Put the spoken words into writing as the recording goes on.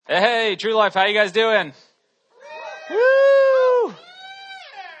Hey, True Life, how you guys doing? Woo!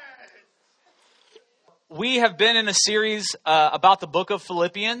 We have been in a series about the book of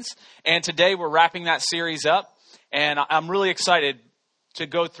Philippians, and today we're wrapping that series up, and I'm really excited to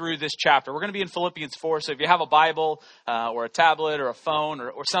go through this chapter. We're going to be in Philippians 4, so if you have a Bible or a tablet or a phone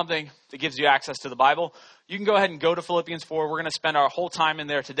or something that gives you access to the Bible, you can go ahead and go to Philippians 4. We're going to spend our whole time in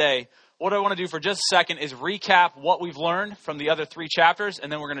there today. What I want to do for just a second is recap what we've learned from the other three chapters,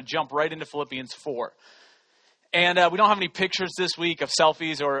 and then we're going to jump right into Philippians 4. And we don't have any pictures this week of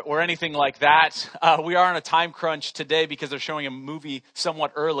selfies or anything like that. We are on a time crunch today because they're showing a movie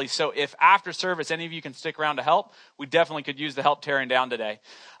somewhat early. So if after service any of you can stick around to help, we definitely could use the help tearing down today.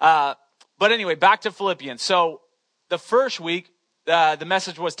 But anyway, back to Philippians. So the first week, the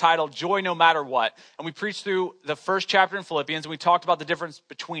message was titled Joy No Matter What. And we preached through the first chapter in Philippians, and we talked about the difference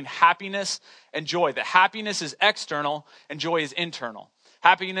between happiness and joy. That happiness is external and joy is internal.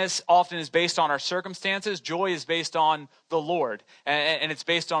 Happiness often is based on our circumstances. Joy is based on the Lord, and it's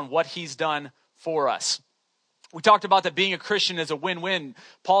based on what he's done for us. We talked about that being a Christian is a win-win.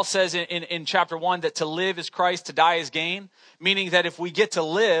 Paul says in chapter 1 that to live is Christ, to die is gain, meaning that if we get to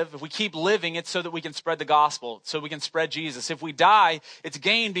live, if we keep living, it's so that we can spread the gospel, so we can spread Jesus. If we die, it's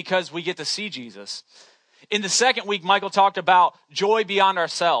gain because we get to see Jesus. In the second week, Michael talked about joy beyond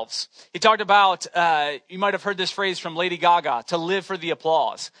ourselves. He talked about, you might have heard this phrase from Lady Gaga, to live for the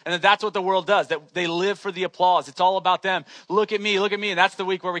applause. And that's what the world does, that they live for the applause. It's all about them. Look at me. And that's the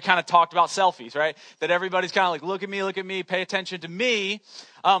week where we kind of talked about selfies, right? That everybody's kind of like, look at me, pay attention to me.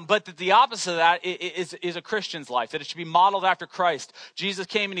 But that the opposite of that is a Christian's life, that it should be modeled after Christ. Jesus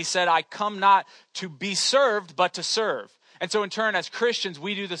came and he said, I come not to be served, but to serve. And so in turn, as Christians,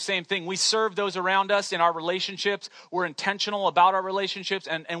 we do the same thing. We serve those around us in our relationships. We're intentional about our relationships,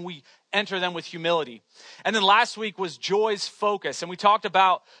 and we enter them with humility. And then last week was joy's focus. And we talked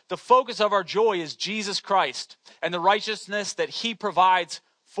about the focus of our joy is Jesus Christ and the righteousness that he provides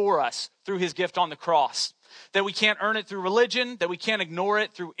for us through his gift on the cross. That we can't earn it through religion, that we can't ignore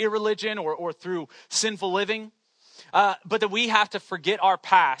it through irreligion or through sinful living. But that we have to forget our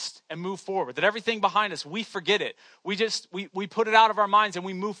past and move forward. That everything behind us, we forget it. We put it out of our minds and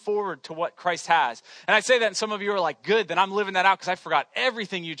we move forward to what Christ has. And I say that and some of you are like, good, then I'm living that out because I forgot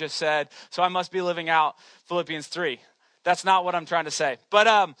everything you just said. So I must be living out Philippians 3. That's not what I'm trying to say.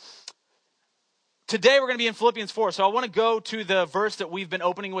 But today we're going to be in Philippians 4. So I want to go to the verse that we've been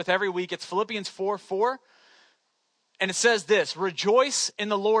opening with every week. It's Philippians 4:4. And it says this, rejoice in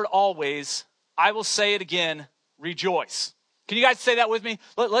the Lord always. I will say it again, rejoice. Can you guys say that with me?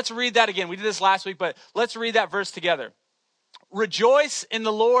 Let's read that again. We did this last week, but let's read that verse together. Rejoice in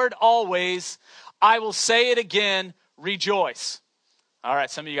the Lord always. I will say it again, rejoice. All right,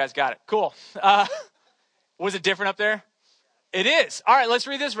 some of you guys got it. Cool. Was it different up there? It is. All right, let's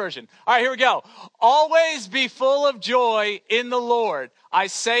read this version. All right, here we go. Always be full of joy in the Lord. I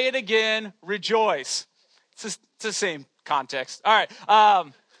say it again, rejoice. It's the same context. All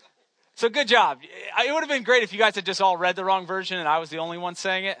right. So good job. It would have been great if you guys had just all read the wrong version and I was the only one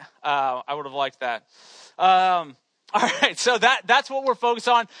saying it. I would have liked that. All right, so that's what we're focused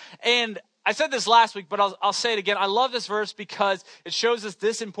on. And I said this last week, but I'll say it again. I love this verse because it shows us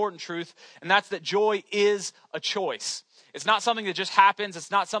this important truth, and that's that joy is a choice. It's not something that just happens.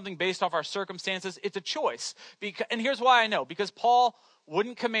 It's not something based off our circumstances. It's a choice. And here's why I know. Because Paul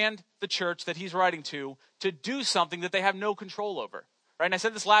wouldn't command the church that he's writing to do something that they have no control over. Right? And I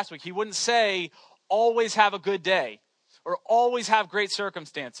said this last week. He wouldn't say, always have a good day, or always have great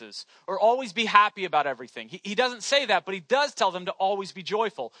circumstances, or always be happy about everything. He doesn't say that, but he does tell them to always be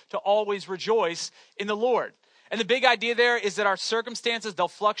joyful, to always rejoice in the Lord. And the big idea there is that our circumstances, they'll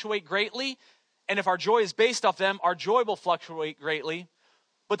fluctuate greatly. And if our joy is based off them, our joy will fluctuate greatly.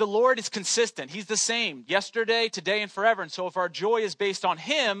 But the Lord is consistent. He's the same yesterday, today, and forever. And so if our joy is based on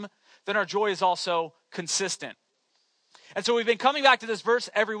him, then our joy is also consistent. And so we've been coming back to this verse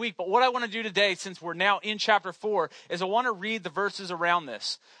every week, but what I want to do today, since we're now in chapter 4, is I want to read the verses around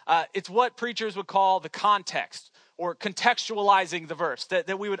this. It's what preachers would call the context, or contextualizing the verse,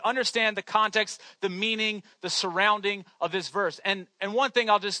 that we would understand the context, the meaning, the surrounding of this verse. And one thing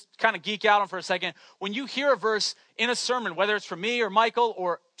I'll just kind of geek out on for a second, when you hear a verse in a sermon, whether it's from me or Michael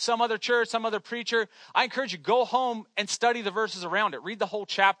or some other church, some other preacher, I encourage you, go home and study the verses around it. Read the whole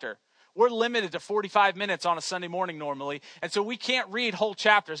chapter. We're limited to 45 minutes on a Sunday morning normally, and so we can't read whole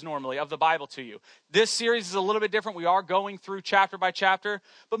chapters normally of the Bible to you. This series is a little bit different. We are going through chapter by chapter,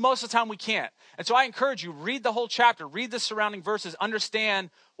 but most of the time we can't. And so I encourage you, read the whole chapter, read the surrounding verses,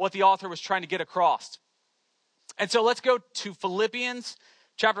 understand what the author was trying to get across. And so let's go to Philippians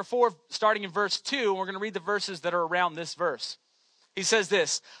chapter 4, starting in verse 2, and we're going to read the verses that are around this verse. He says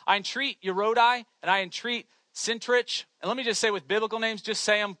this, I entreat Eurodi and I entreat Syntyche, and let me just say with biblical names, just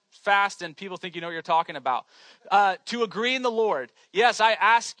say them fast and people think you know what you're talking about, to agree in the Lord. Yes, I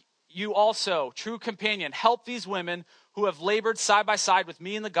ask you also, true companion, help these women who have labored side by side with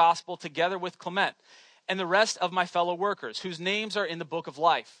me in the gospel together with Clement and the rest of my fellow workers whose names are in the book of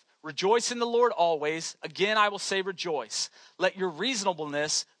life. Rejoice in the Lord always. Again, I will say rejoice. Let your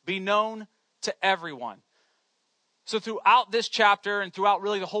reasonableness be known to everyone. So throughout this chapter and throughout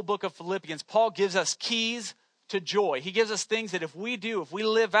really the whole book of Philippians, Paul gives us keys to joy. He gives us things that if we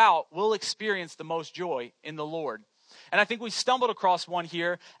live out, we'll experience the most joy in the Lord. And I think we stumbled across one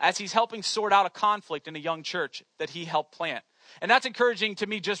here as he's helping sort out a conflict in a young church that he helped plant. And that's encouraging to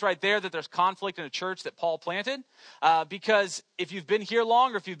me just right there that there's conflict in a church that Paul planted. Because if you've been here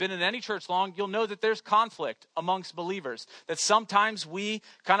long or if you've been in any church long, you'll know that there's conflict amongst believers. That sometimes we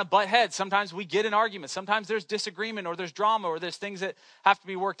kind of butt heads. Sometimes we get in arguments. Sometimes there's disagreement or there's drama or there's things that have to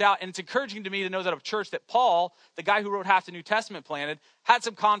be worked out. And it's encouraging to me to know that a church that Paul, the guy who wrote half the New Testament, planted, had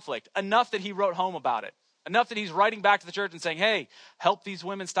some conflict. Enough that he wrote home about it. Enough that he's writing back to the church and saying, hey, help these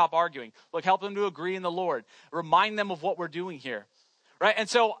women stop arguing. Look, help them to agree in the Lord. Remind them of what we're doing here. Right? And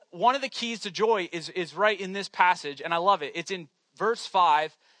so one of the keys to joy is right in this passage, and I love it. It's in verse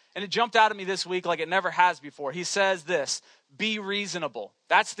 5, and it jumped out at me this week like it never has before. He says this, be reasonable.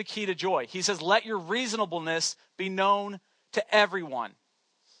 That's the key to joy. He says, let your reasonableness be known to everyone.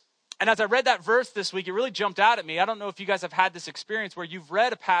 And as I read that verse this week, it really jumped out at me. I don't know if you guys have had this experience where you've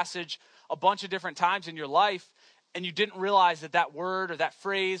read a passage a bunch of different times in your life and you didn't realize that that word or that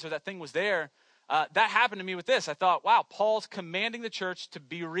phrase or that thing was there. That happened to me with this. I thought, wow, Paul's commanding the church to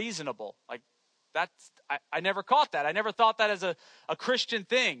be reasonable. Like I never caught that. I never thought that as a Christian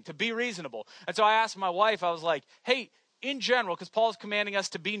thing, to be reasonable. And so I asked my wife, I was like, hey, in general, because Paul's commanding us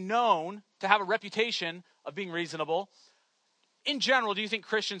to be known, to have a reputation of being reasonable. In general, do you think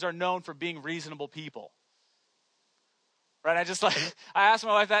Christians are known for being reasonable people? Right? I asked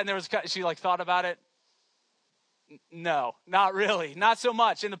my wife that and she thought about it. No, not really. Not so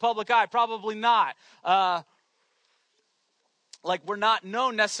much. In the public eye, probably not. We're not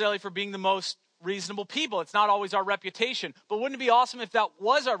known necessarily for being the most reasonable people. It's not always our reputation. But wouldn't it be awesome if that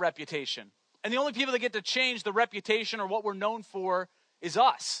was our reputation? And the only people that get to change the reputation or what we're known for is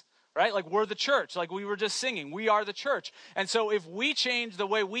us. Right? Like we're the church. Like we were just singing. We are the church. And so if we change the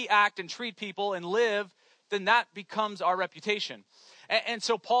way we act and treat people and live, then that becomes our reputation. And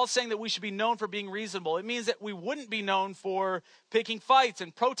so Paul's saying that we should be known for being reasonable. It means that we wouldn't be known for picking fights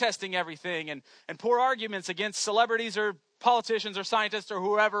and protesting everything and poor arguments against celebrities or politicians or scientists or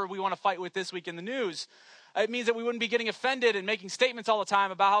whoever we want to fight with this week in the news. It means that we wouldn't be getting offended and making statements all the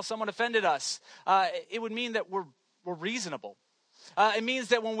time about how someone offended us. It would mean that we're reasonable. It means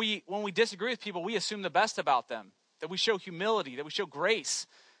that when we disagree with people, we assume the best about them, that we show humility, that we show grace,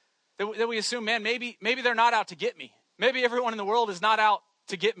 that we assume, man, maybe they're not out to get me. Maybe everyone in the world is not out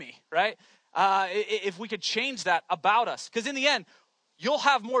to get me, right? If we could change that about us. Because in the end, you'll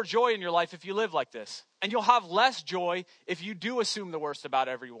have more joy in your life if you live like this. And you'll have less joy if you do assume the worst about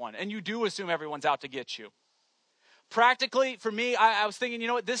everyone. And you do assume everyone's out to get you. Practically, for me, I was thinking, you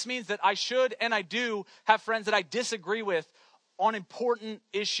know what? This means that I should and I do have friends that I disagree with on important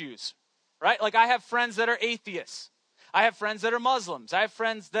issues, right? Like I have friends that are atheists. I have friends that are Muslims. I have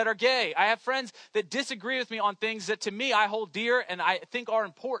friends that are gay. I have friends that disagree with me on things that to me I hold dear and I think are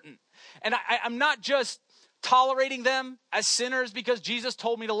important. And I'm not just tolerating them as sinners because Jesus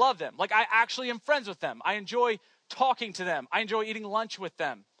told me to love them. Like I actually am friends with them. I enjoy talking to them. I enjoy eating lunch with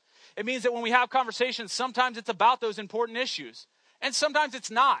them. It means that when we have conversations, sometimes it's about those important issues. And sometimes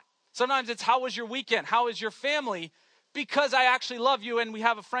it's not. Sometimes it's how was your weekend? How is your family? Because I actually love you and we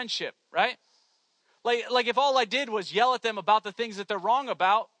have a friendship, right? Like if all I did was yell at them about the things that they're wrong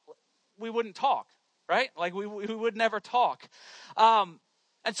about, we wouldn't talk, right? Like we would never talk. And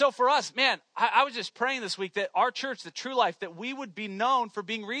so for us, man, I was just praying this week that our church, the True Life, that we would be known for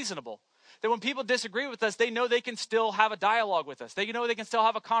being reasonable. That when people disagree with us, they know they can still have a dialogue with us. They know they can still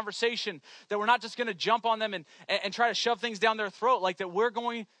have a conversation. That we're not just going to jump on them and try to shove things down their throat. Like that we're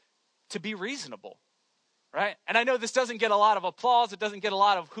going to be reasonable. Right? And I know this doesn't get a lot of applause. It doesn't get a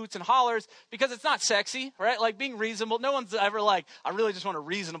lot of hoots and hollers because it's not sexy, right? Like being reasonable. No one's ever like, I really just want a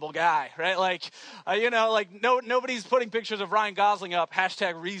reasonable guy, right? Like, nobody's putting pictures of Ryan Gosling up,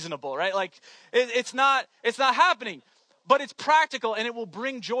 #reasonable, right? Like it's not happening, but it's practical and it will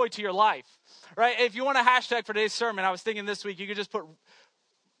bring joy to your life, right? If you want a hashtag for today's sermon, I was thinking this week, you could just put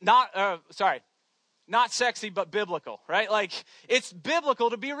not sexy, but biblical, right? Like it's biblical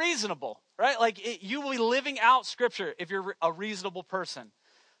to be reasonable, right? Like you will be living out scripture if you're a reasonable person.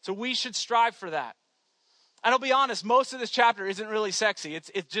 So we should strive for that. And I'll be honest, most of this chapter isn't really sexy.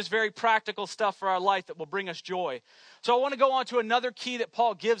 It's just very practical stuff for our life that will bring us joy. So I want to go on to another key that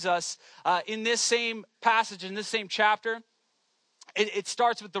Paul gives us in this same passage, in this same chapter. It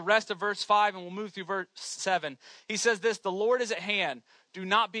starts with the rest of verse 5, and we'll move through verse 7. He says this, "The Lord is at hand. Do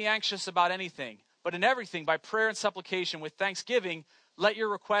not be anxious about anything, but in everything, by prayer and supplication, with thanksgiving, let your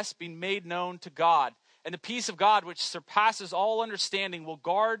requests be made known to God. And the peace of God, which surpasses all understanding, will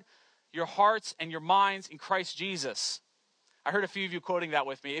guard your hearts and your minds in Christ Jesus." I heard a few of you quoting that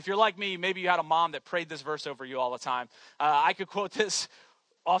with me. If you're like me, maybe you had a mom that prayed this verse over you all the time. I could quote this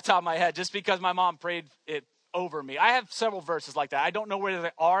off the top of my head just because my mom prayed it over me. I have several verses like that. I don't know where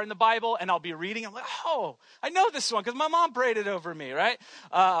they are in the Bible, and I'll be reading. I'm like, oh, I know this one because my mom prayed it over me, right?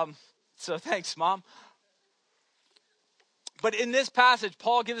 So thanks, Mom. But in this passage,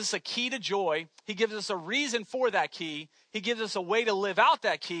 Paul gives us a key to joy. He gives us a reason for that key. He gives us a way to live out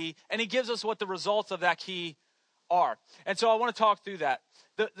that key. And he gives us what the results of that key are. And so I want to talk through that.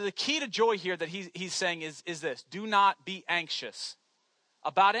 The key to joy here that he's saying is this. Do not be anxious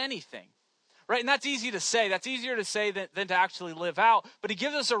about anything. Right? And that's easy to say. That's easier to say than to actually live out. But he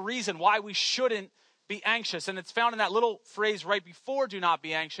gives us a reason why we shouldn't be anxious. And it's found in that little phrase right before do not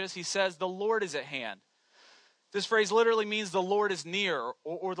be anxious. He says, the Lord is at hand. This phrase literally means the Lord is near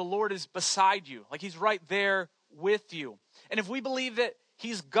or the Lord is beside you. Like he's right there with you. And if we believe that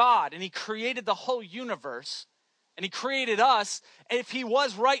he's God and he created the whole universe and he created us, and if he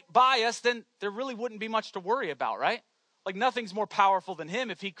was right by us, then there really wouldn't be much to worry about, right? Like nothing's more powerful than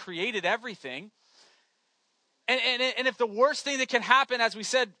him if he created everything. And if the worst thing that can happen, as we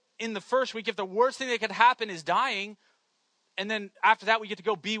said in the first week, if the worst thing that could happen is dying, and then after that we get to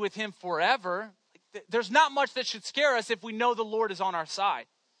go be with him forever, there's not much that should scare us if we know the Lord is on our side.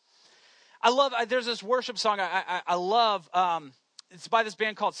 There's this worship song I love. It's by this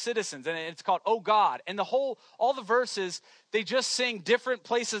band called Citizens, and it's called Oh God. And all the verses, they just sing different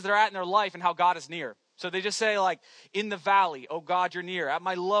places they're at in their life and how God is near. So they just say like, in the valley, oh God, you're near. At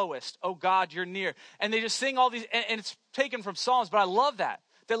my lowest, oh God, you're near. And they just sing all these, and it's taken from Psalms, but I love that.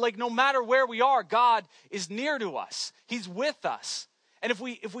 That like no matter where we are, God is near to us. He's with us. And if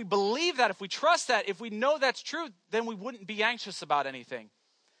we believe that, if we trust that, if we know that's true, then we wouldn't be anxious about anything.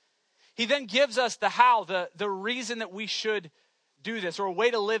 He then gives us the how, the reason that we should do this, or a way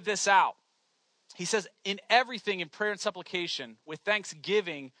to live this out. He says, in everything, in prayer and supplication, with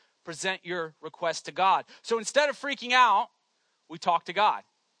thanksgiving, present your request to God. So instead of freaking out, we talk to God.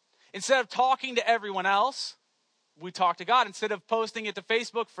 Instead of talking to everyone else, we talk to God. Instead of posting it to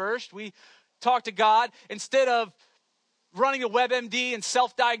Facebook first, we talk to God. Instead of running a WebMD and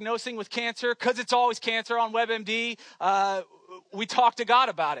self-diagnosing with cancer, because it's always cancer on WebMD, we talk to God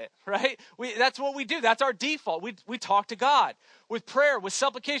about it, right? That's what we do. That's our default. We talk to God with prayer, with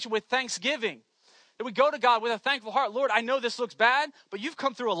supplication, with thanksgiving. That we go to God with a thankful heart. Lord, I know this looks bad, but you've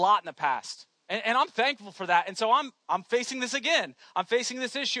come through a lot in the past. And I'm thankful for that. And so I'm facing this again. I'm facing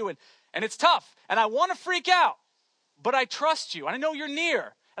this issue, and it's tough. And I want to freak out, but I trust you. And I know you're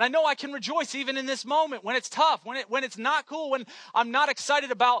near. And I know I can rejoice even in this moment when it's tough, when it's not cool, when I'm not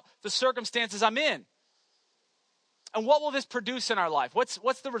excited about the circumstances I'm in. And what will this produce in our life?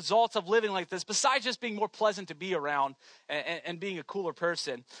 What's the results of living like this, besides just being more pleasant to be around and being a cooler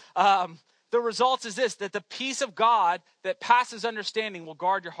person? The results is this, that the peace of God that passes understanding will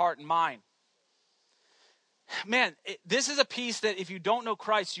guard your heart and mind. Man, this is a peace that if you don't know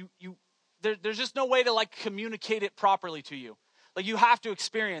Christ, there's just no way to like communicate it properly to you. Like you have to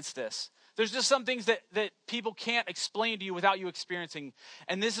experience this. There's just some things that people can't explain to you without you experiencing.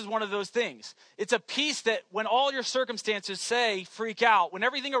 And this is one of those things. It's a peace that when all your circumstances say freak out, when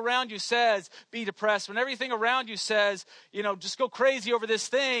everything around you says be depressed, when everything around you says, just go crazy over this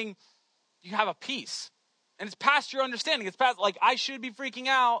thing, you have a peace. And it's past your understanding. It's past, like, I should be freaking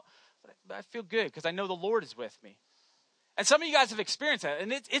out, but I feel good because I know the Lord is with me. And some of you guys have experienced that,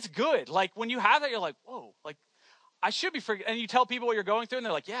 and it's good. Like, when you have that, you're like, whoa, like, I should be freaking. And you tell people what you're going through, and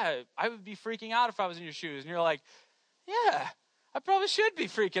they're like, yeah, I would be freaking out if I was in your shoes. And you're like, yeah, I probably should be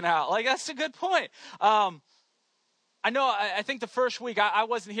freaking out. Like, that's a good point. I know, I think the first week, I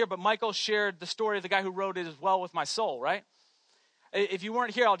wasn't here, but Michael shared the story of the guy who wrote It Is Well With My Soul, right? If you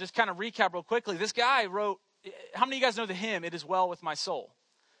weren't here, I'll just kind of recap real quickly. This guy wrote, how many of you guys know the hymn, It Is Well With My Soul?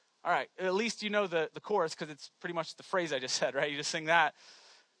 All right, at least you know the chorus because it's pretty much the phrase I just said, right? You just sing that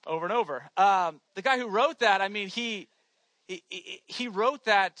over and over. The guy who wrote that, I mean, he wrote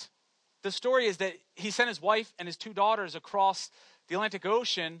that. The story is that he sent his wife and his two daughters across the Atlantic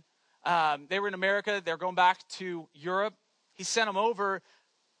Ocean. They were in America. They're going back to Europe. He sent them over.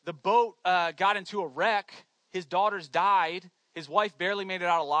 The boat got into a wreck. His daughters died. His wife barely made it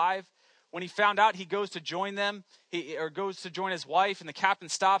out alive. when he found out, he goes to join them, or goes to join his wife, and the captain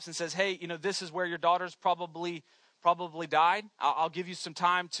stops and says, hey, this is where your daughter's probably died. I'll give you some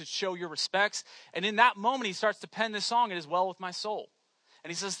time to show your respects. And in that moment, he starts to pen this song, It Is Well With My Soul.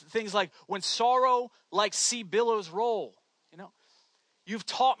 And he says things like, when sorrow like sea billows roll, you've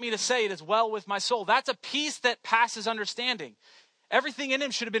taught me to say it is well with my soul. That's a peace that passes understanding. Everything in him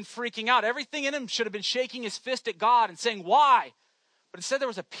should have been freaking out. Everything in him should have been shaking his fist at God and saying, why? But instead there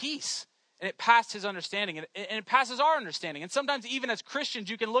was a peace, and it passed his understanding, and it passes our understanding. And sometimes even as Christians,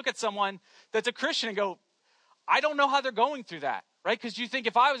 you can look at someone that's a Christian and go, I don't know how they're going through that, right? Because you think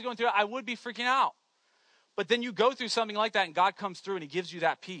if I was going through it, I would be freaking out. But then you go through something like that, and God comes through, and he gives you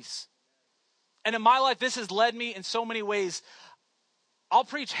that peace. And in my life, this has led me in so many ways. I'll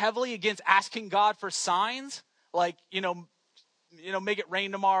preach heavily against asking God for signs, like, make it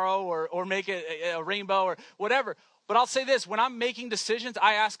rain tomorrow or make it a rainbow or whatever. But I'll say this, when I'm making decisions,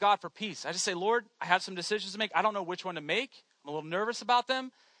 I ask God for peace. I just say, Lord, I have some decisions to make. I don't know which one to make. I'm a little nervous about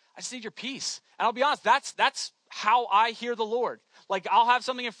them. I just need your peace. And I'll be honest, that's how I hear the Lord. Like, I'll have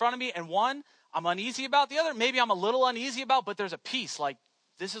something in front of me, and one I'm uneasy about, the other maybe I'm a little uneasy about, but there's a peace. Like,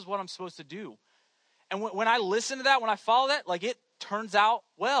 this is what I'm supposed to do. And when I listen to that, when I follow that, like, it turns out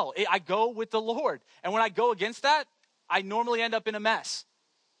well. I go with the Lord. And when I go against that, I normally end up in a mess.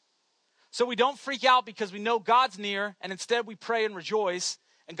 So we don't freak out because we know God's near, and instead we pray and rejoice,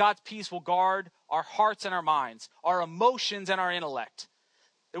 and God's peace will guard our hearts and our minds, our emotions and our intellect.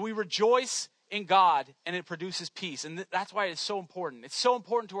 That we rejoice in God, and it produces peace. And that's why it's so important. It's so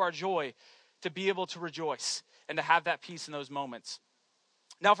important to our joy to be able to rejoice and to have that peace in those moments.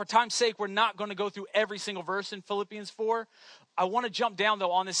 Now, for time's sake, we're not going to go through every single verse in Philippians 4. I want to jump down,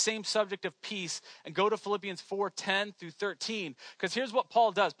 though, on this same subject of peace and go to Philippians 4:10 through 13. Because here's what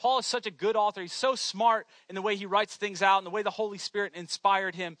Paul does. Paul is such a good author. He's so smart in the way he writes things out and the way the Holy Spirit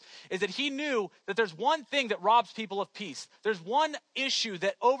inspired him, is that he knew that there's one thing that robs people of peace. There's one issue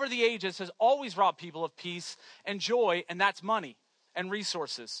that over the ages has always robbed people of peace and joy, and that's money and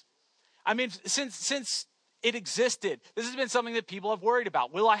resources. I mean, since it existed, this has been something that people have worried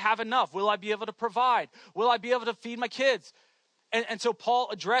about. Will I have enough? Will I be able to provide? Will I be able to feed my kids? And so Paul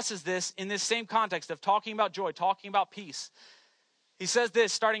addresses this in this same context of talking about joy, talking about peace. He says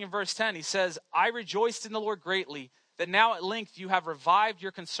this, starting in verse 10, he says, I rejoiced in the Lord greatly that now at length you have revived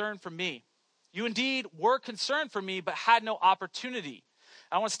your concern for me. You indeed were concerned for me, but had no opportunity.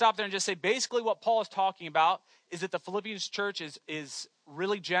 I want to stop there and just say, basically what Paul is talking about is that the Philippians church is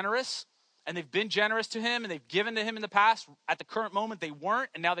really generous. And they've been generous to him, and they've given to him in the past. At the current moment, they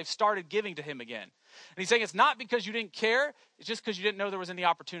weren't, and now they've started giving to him again. And he's saying it's not because you didn't care, it's just because you didn't know there was any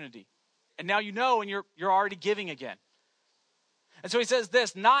opportunity. And now you know, and you're already giving again. And so he says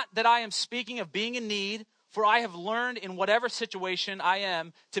this, not that I am speaking of being in need, for I have learned in whatever situation I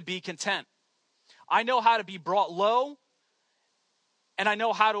am to be content. I know how to be brought low, and I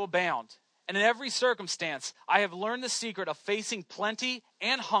know how to abound. And in every circumstance, I have learned the secret of facing plenty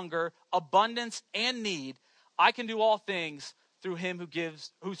and hunger, abundance and need. I can do all things through him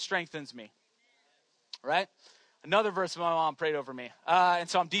who strengthens me. Right? Another verse my mom prayed over me. And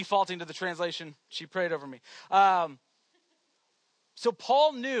so I'm defaulting to the translation. She prayed over me. So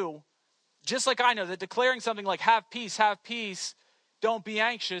Paul knew, just like I know, that declaring something like have peace, don't be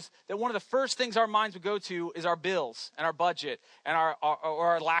anxious, that one of the first things our minds would go to is our bills and our budget and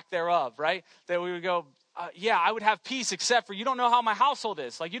our lack thereof, right? That we would go, yeah, I would have peace, except for you don't know how my household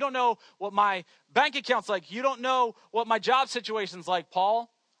is. Like, you don't know what my bank account's like. You don't know what my job situation's like,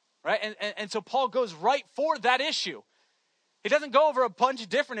 Paul, right? And so Paul goes right for that issue. He doesn't go over a bunch of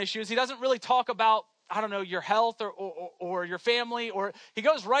different issues. He doesn't really talk about, I don't know, your health or your family, or he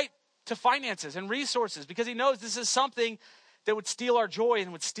goes right to finances and resources because he knows this is something that would steal our joy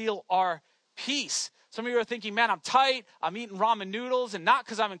and would steal our peace. Some of you are thinking, man, I'm tight. I'm eating ramen noodles, and not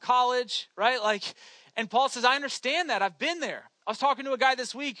because I'm in college, right? And Paul says, I understand that. I've been there. I was talking to a guy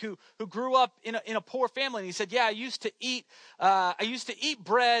this week who grew up in a poor family, and he said, yeah, I used to eat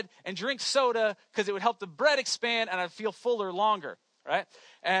bread and drink soda because it would help the bread expand and I'd feel fuller longer, right?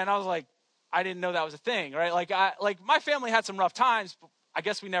 And I was like, I didn't know that was a thing, right? Like my family had some rough times, but I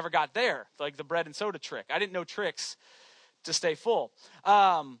guess we never got there, like the bread and soda trick. I didn't know tricks to stay full.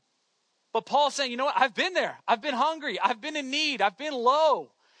 But Paul's saying, you know what? I've been there. I've been hungry. I've been in need. I've been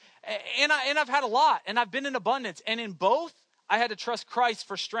low. And I've had a lot. And I've been in abundance. And in both, I had to trust Christ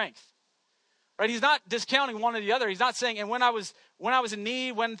for strength. Right? He's not discounting one or the other. He's not saying, and when I was in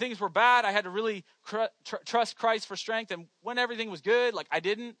need, when things were bad, I had to really trust Christ for strength. And when everything was good, like I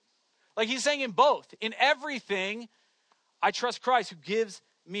didn't. Like he's saying in both. In everything, I trust Christ who gives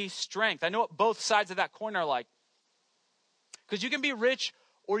me strength. I know what both sides of that coin are like. Because you can be rich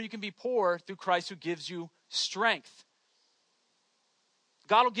or you can be poor through Christ who gives you strength.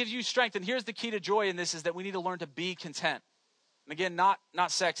 God will give you strength. And here's the key to joy in this is that we need to learn to be content. And again, not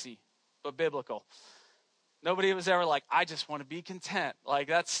sexy, but biblical. Nobody was ever like, I just want to be content. Like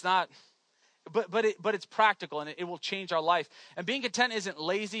that's not, but it's practical and it will change our life. And being content isn't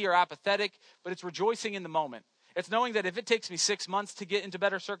lazy or apathetic, but it's rejoicing in the moment. It's knowing that if it takes me 6 months to get into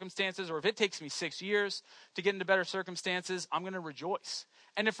better circumstances, or if it takes me 6 years to get into better circumstances, I'm going to rejoice.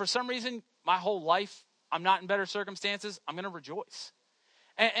 And if for some reason my whole life I'm not in better circumstances, I'm going to rejoice.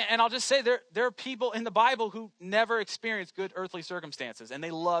 And I'll just say there are people in the Bible who never experienced good earthly circumstances, and they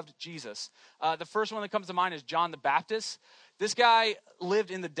loved Jesus. The first one that comes to mind is John the Baptist. This guy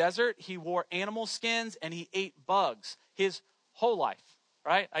lived in the desert. He wore animal skins, and he ate bugs his whole life,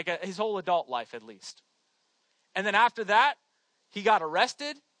 right? His whole adult life, at least. And then after that, he got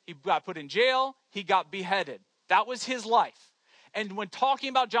arrested. He got put in jail. He got beheaded. That was his life. And when talking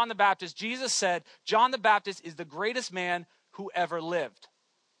about John the Baptist, Jesus said, John the Baptist is the greatest man who ever lived.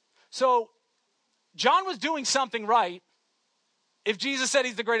 So John was doing something right if Jesus said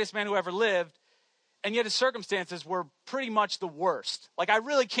he's the greatest man who ever lived, and yet his circumstances were pretty much the worst. Like, I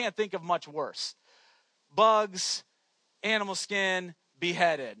really can't think of much worse. Bugs, animal skin,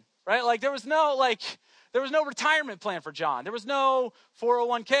 beheaded, right? Like, there was no retirement plan for John. There was no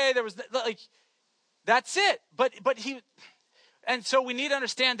 401k. There was that's it. But and so we need to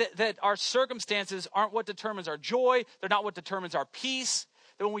understand that our circumstances aren't what determines our joy. They're not what determines our peace.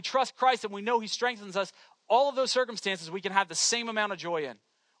 That when we trust Christ and we know he strengthens us, all of those circumstances we can have the same amount of joy in.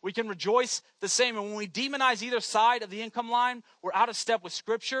 We can rejoice the same. And when we demonize either side of the income line, we're out of step with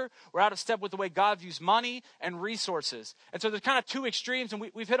Scripture. We're out of step with the way God views money and resources. And so there's kind of two extremes, and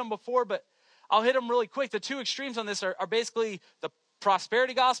we've hit them before, but I'll hit them really quick. The two extremes on this are basically the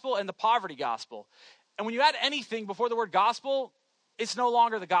prosperity gospel and the poverty gospel. And when you add anything before the word gospel, it's no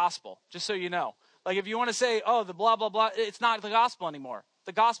longer the gospel, just so you know. Like if you want to say, oh, the blah, blah, blah, it's not the gospel anymore.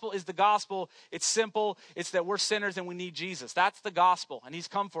 The gospel is the gospel. It's simple. It's that we're sinners and we need Jesus. That's the gospel. And he's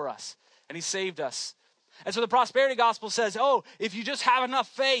come for us. And he saved us. And so the prosperity gospel says, oh, if you just have enough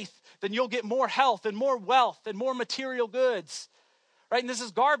faith, then you'll get more health and more wealth and more material goods. Right? And this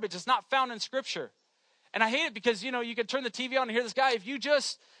is garbage. It's not found in Scripture. And I hate it because, you can turn the TV on and hear this guy, if you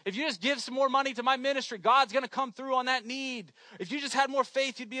just give some more money to my ministry, God's going to come through on that need. If you just had more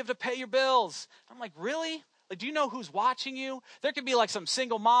faith, you'd be able to pay your bills. I'm like, really? Like, do you know who's watching you? There could be like some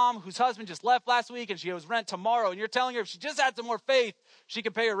single mom whose husband just left last week and she owes rent tomorrow. And you're telling her if she just had some more faith, she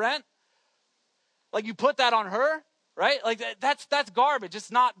could pay her rent. Like you put that on her, right? Like that's garbage.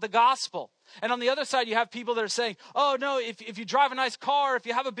 It's not the gospel. And on the other side, you have people that are saying, oh no, if you drive a nice car, if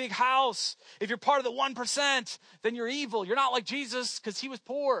you have a big house, if you're part of the 1%, then you're evil. You're not like Jesus because he was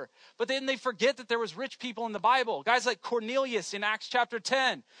poor. But then they forget that there was rich people in the Bible. Guys like Cornelius in Acts chapter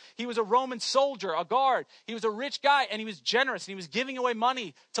 10. He was a Roman soldier, a guard. He was a rich guy and he was generous and he was giving away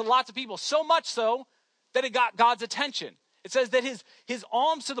money to lots of people. So much so that it got God's attention. It says that his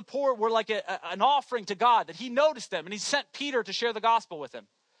alms to the poor were like an offering to God, that he noticed them and he sent Peter to share the gospel with him.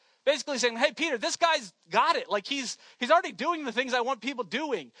 Basically saying, hey, Peter, this guy's got it. Like he's already doing the things I want people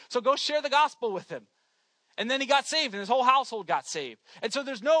doing. So go share the gospel with him. And then he got saved and his whole household got saved. And so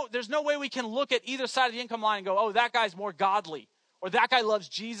there's no way we can look at either side of the income line and go, oh, that guy's more godly or that guy loves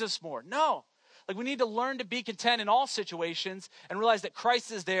Jesus more. No. Like we need to learn to be content in all situations and realize that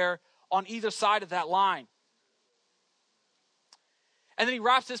Christ is there on either side of that line. And then he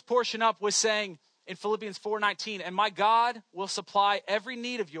wraps this portion up with saying, in Philippians 4:19, and my God will supply every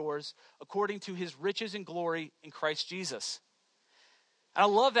need of yours according to his riches and glory in Christ Jesus. And I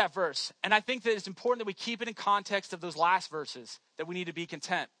love that verse. And I think that it's important that we keep it in context of those last verses, that we need to be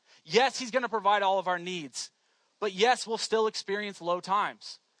content. Yes, he's going to provide all of our needs. But yes, we'll still experience low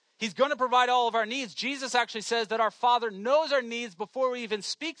times. He's going to provide all of our needs. Jesus actually says that our Father knows our needs before we even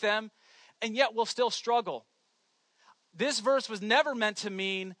speak them, and yet we'll still struggle. This verse was never meant to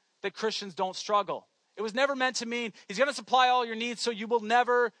mean that Christians don't struggle. It was never meant to mean he's going to supply all your needs so you will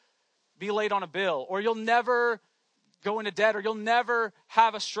never be late on a bill or you'll never go into debt or you'll never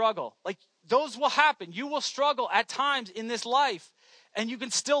have a struggle. Like those will happen. You will struggle at times in this life and you can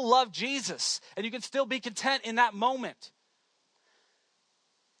still love Jesus and you can still be content in that moment.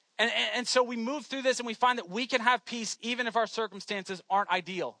 And so we move through this and we find that we can have peace even if our circumstances aren't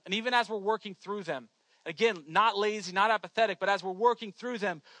ideal and even as we're working through them. Again, not lazy, not apathetic, but as we're working through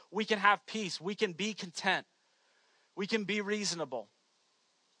them, we can have peace. We can be content. We can be reasonable.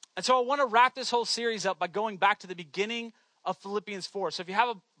 And so I want to wrap this whole series up by going back to the beginning of Philippians 4. So if you have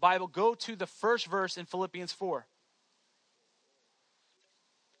a Bible, go to the first verse in Philippians 4.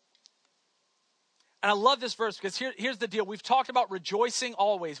 And I love this verse because here's the deal. We've talked about rejoicing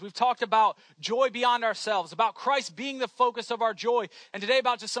always. We've talked about joy beyond ourselves, about Christ being the focus of our joy. And today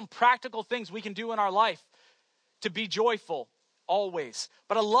about just some practical things we can do in our life to be joyful always.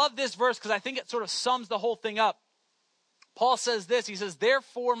 But I love this verse because I think it sort of sums the whole thing up. Paul says this. He says,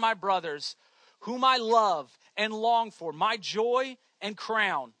 therefore, my brothers, whom I love and long for, my joy and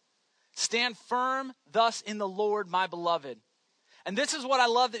crown, stand firm thus in the Lord, my beloved. And this is what I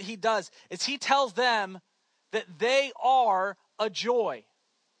love that he does, is he tells them that they are a joy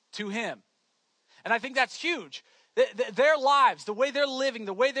to him. And I think that's huge. Their lives, the way they're living,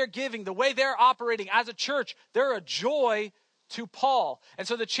 the way they're giving, the way they're operating as a church, they're a joy to Paul. And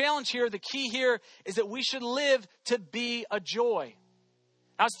so the challenge here, the key here, is that we should live to be a joy.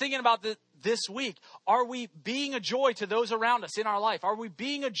 I was thinking about this week. Are we being a joy to those around us in our life? Are we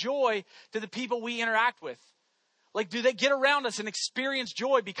being a joy to the people we interact with? Like, do they get around us and experience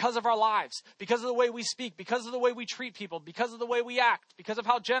joy because of our lives, because of the way we speak, because of the way we treat people, because of the way we act, because of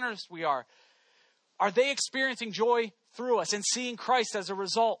how generous we are? Are they experiencing joy through us and seeing Christ as a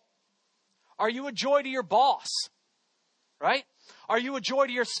result? Are you a joy to your boss? Right? Are you a joy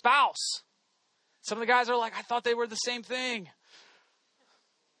to your spouse? Some of the guys are like, I thought they were the same thing.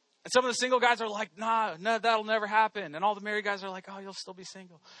 And some of the single guys are like, no, that'll never happen. And all the married guys are like, oh, you'll still be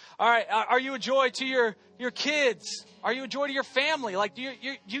single. All right. Are you a joy to your kids? Are you a joy to your family? Like, do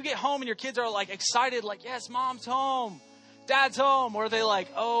you get home and your kids are like excited, like, yes, mom's home, dad's home. Or are they like,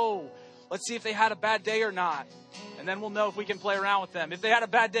 oh, let's see if they had a bad day or not. And then we'll know if we can play around with them. If they had a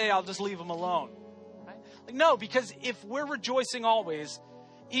bad day, I'll just leave them alone. Right? Like, no, because if we're rejoicing always,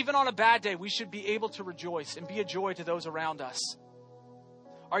 even on a bad day, we should be able to rejoice and be a joy to those around us.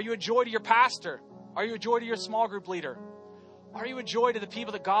 Are you a joy to your pastor? Are you a joy to your small group leader? Are you a joy to the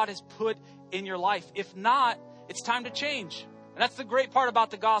people that God has put in your life? If not, it's time to change. And that's the great part about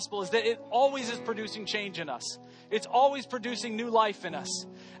the gospel, is that it always is producing change in us. It's always producing new life in us.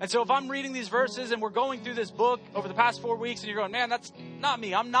 And so if I'm reading these verses and we're going through this book over the past 4 weeks and you're going, man, that's not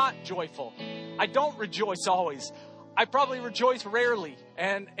me. I'm not joyful. I don't rejoice always. I probably rejoice rarely,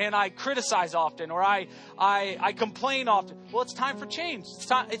 and I criticize often, or I complain often. Well, it's time for change.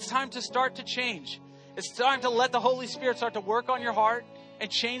 It's time to start to change. It's time to let the Holy Spirit start to work on your heart and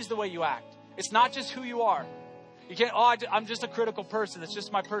change the way you act. It's not just who you are. You can't, I'm just a critical person. It's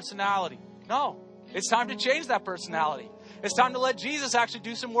just my personality. No, it's time to change that personality. It's time to let Jesus actually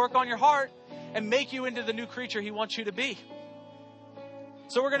do some work on your heart and make you into the new creature he wants you to be.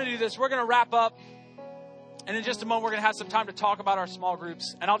 So we're going to do this. We're going to wrap up. And in just a moment, we're going to have some time to talk about our small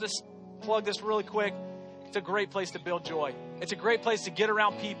groups. And I'll just plug this really quick. It's a great place to build joy. It's a great place to get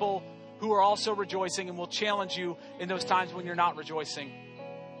around people who are also rejoicing, and will challenge you in those times when you're not rejoicing.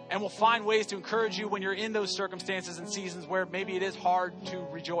 And we'll find ways to encourage you when you're in those circumstances and seasons where maybe it is hard to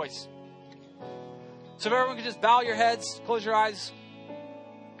rejoice. So if everyone could just bow your heads, close your eyes.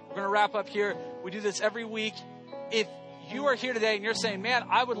 We're going to wrap up here. We do this every week. If you are here today and you're saying, man,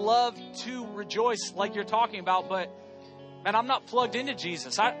 I would love to rejoice like you're talking about, but man, I'm not plugged into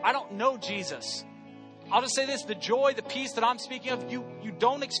Jesus. I don't know Jesus. I'll just say this, the joy, the peace that I'm speaking of, you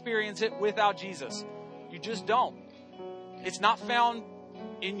don't experience it without Jesus. You just don't. It's not found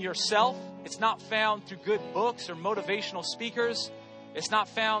in yourself. It's not found through good books or motivational speakers. It's not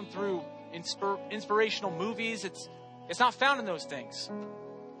found through inspirational movies. It's not found in those things.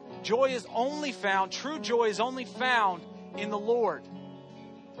 Joy is only found, true joy is only found in the Lord.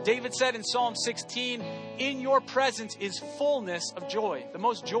 David said in Psalm 16, in your presence is fullness of joy. The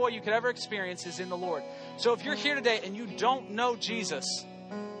most joy you could ever experience is in the Lord. So if you're here today and you don't know Jesus,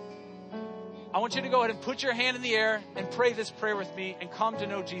 I want you to go ahead and put your hand in the air and pray this prayer with me and come to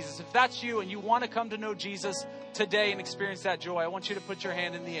know Jesus. If that's you and you want to come to know Jesus today and experience that joy, I want you to put your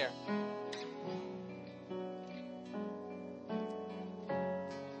hand in the air.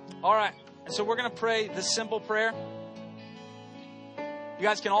 All right. And so we're going to pray this simple prayer. You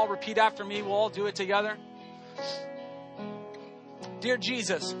guys can all repeat after me. We'll all do it together. Dear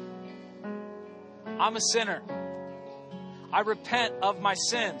Jesus, I'm a sinner. I repent of my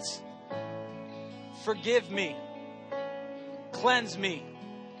sins. Forgive me. Cleanse me.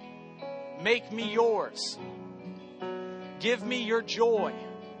 Make me yours. Give me your joy.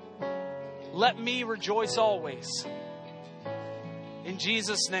 Let me rejoice always. In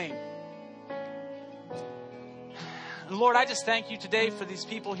Jesus' name. And Lord, I just thank you today for these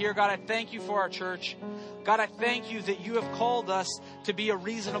people here. God, I thank you for our church. God, I thank you that you have called us to be a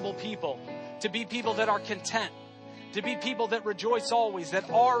reasonable people, to be people that are content, to be people that rejoice always, that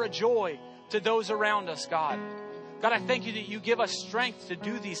are a joy to those around us, God. God, I thank you that you give us strength to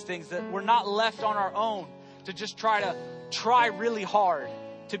do these things, that we're not left on our own to just try really hard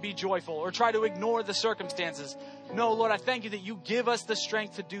to be joyful or try to ignore the circumstances. No, Lord, I thank you that you give us the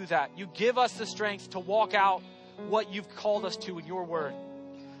strength to do that. You give us the strength to walk out what you've called us to in your word.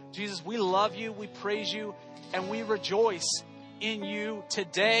 Jesus, we love you, we praise you, and we rejoice in you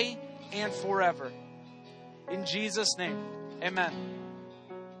today and forever. In Jesus' name, amen.